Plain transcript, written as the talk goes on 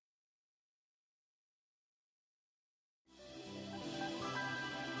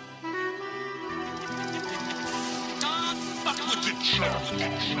Now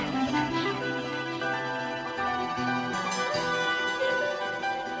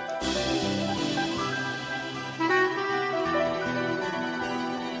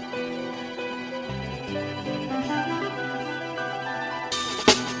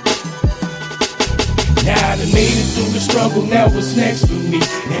I done made it through the struggle, now what's next for me?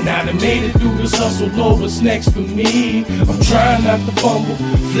 And I done made it through this hustle, Lord, what's next for me? I'm trying not to fumble,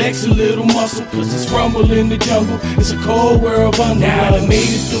 flex a little muscle, cause it's rumble in the jungle. It's a cold world bundle. Now I done made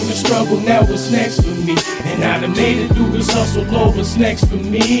it through the struggle, now what's next for me? And I done made it through this hustle, Lord, what's next for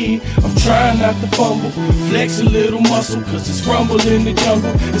me? I'm trying not to fumble, flex a little muscle, cause it's rumble in the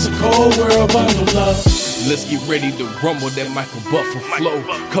jungle. It's a cold world bundle, love. Let's get ready to rumble that Michael Buffer flow.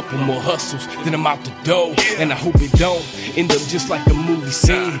 Couple more hustles, then I'm out the door. And I hope it don't end up just like a movie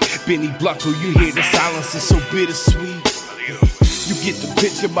scene. Benny Blanco, you hear the silence is so bittersweet. You get the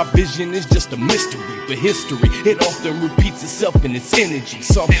picture, my vision is just a mystery. But history, it often repeats itself in its energy.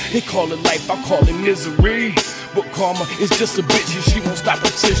 Some, they call it life, I call it misery. But karma is just a bitch and she won't stop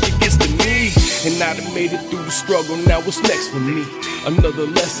until she gets to me. And I done made it through the struggle, now what's next for me? Another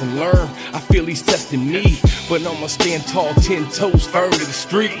lesson learned, I feel he's testing me. But I'ma stand tall, 10 toes firm to the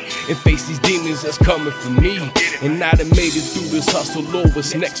street and face these demons that's coming for me. And I done made it through this hustle, Lord,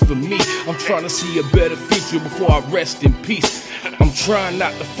 what's next for me? I'm trying to see a better future before I rest in peace. I'm trying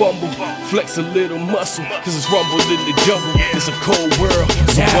not to fumble, flex a little muscle, cause it's rumble in the jungle, it's a cold world.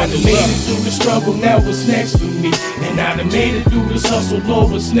 So now I done made it through the struggle, now what's next for me? And I done made it through this hustle,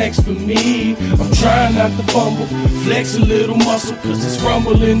 Lord, what's next for me? I'm trying not to fumble, flex a little muscle, cause it's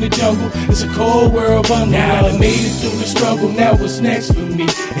rumble in the jungle, it's a cold world bundle. Now I done made it through the struggle, now what's next for me?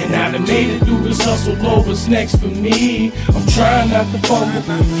 And I done made it through this hustle, Lord, what's next for me? I'm trying not to fumble,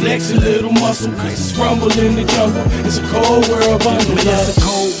 flex a little muscle, cause it's rumble in the jungle, it's a cold world bundle. It's a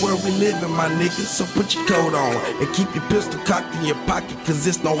cold world we live in, my nigga, so put your coat on and keep your pistol cocked in your pocket, cause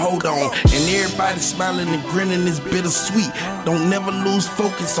it's no hold on. And everybody smiling and grinning is bittersweet. Don't never lose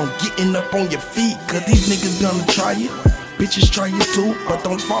focus on getting up on your feet, cause these niggas gonna try you. Bitches try you too, but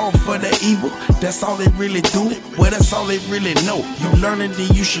don't fall for the evil. That's all they really do. Well, that's all they really know. You learn it,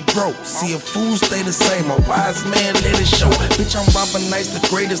 then you should grow. See, a fool stay the same, a wise man let it show. Bitch, I'm Robin Nice, the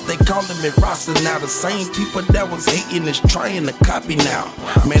greatest. They calling me Rasta now. The same people that was hating is trying to copy now.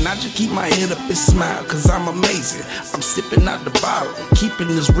 Man, I just keep my head up and smile, cause I'm amazing. I'm sipping out the bottle, keeping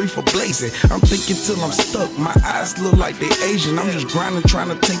this reefer blazing. I'm thinking till I'm stuck. My eyes look like they Asian. I'm just grinding, trying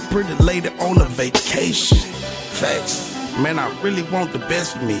to take pretty lady on a vacation. Facts. Man, I really want the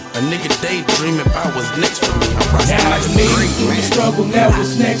best for me. A nigga daydreaming about what's next for me. Now I done made it through the struggle, now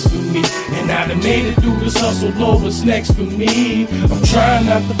what's next for me? And I done made it through this hustle, Lord, what's next for me? I'm trying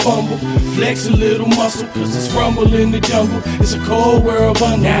not to fumble, flex a little muscle, cause it's rumble in the jungle, it's a cold world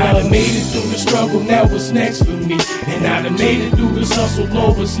bundle. Now I done made it through the struggle, now what's next for me? And I done made it through this hustle,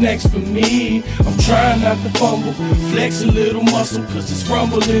 Lord, what's next for me? I'm trying not to fumble, flex a little muscle, cause it's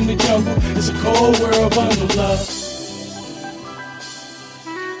rumble in the jungle, it's a cold world bundle, love.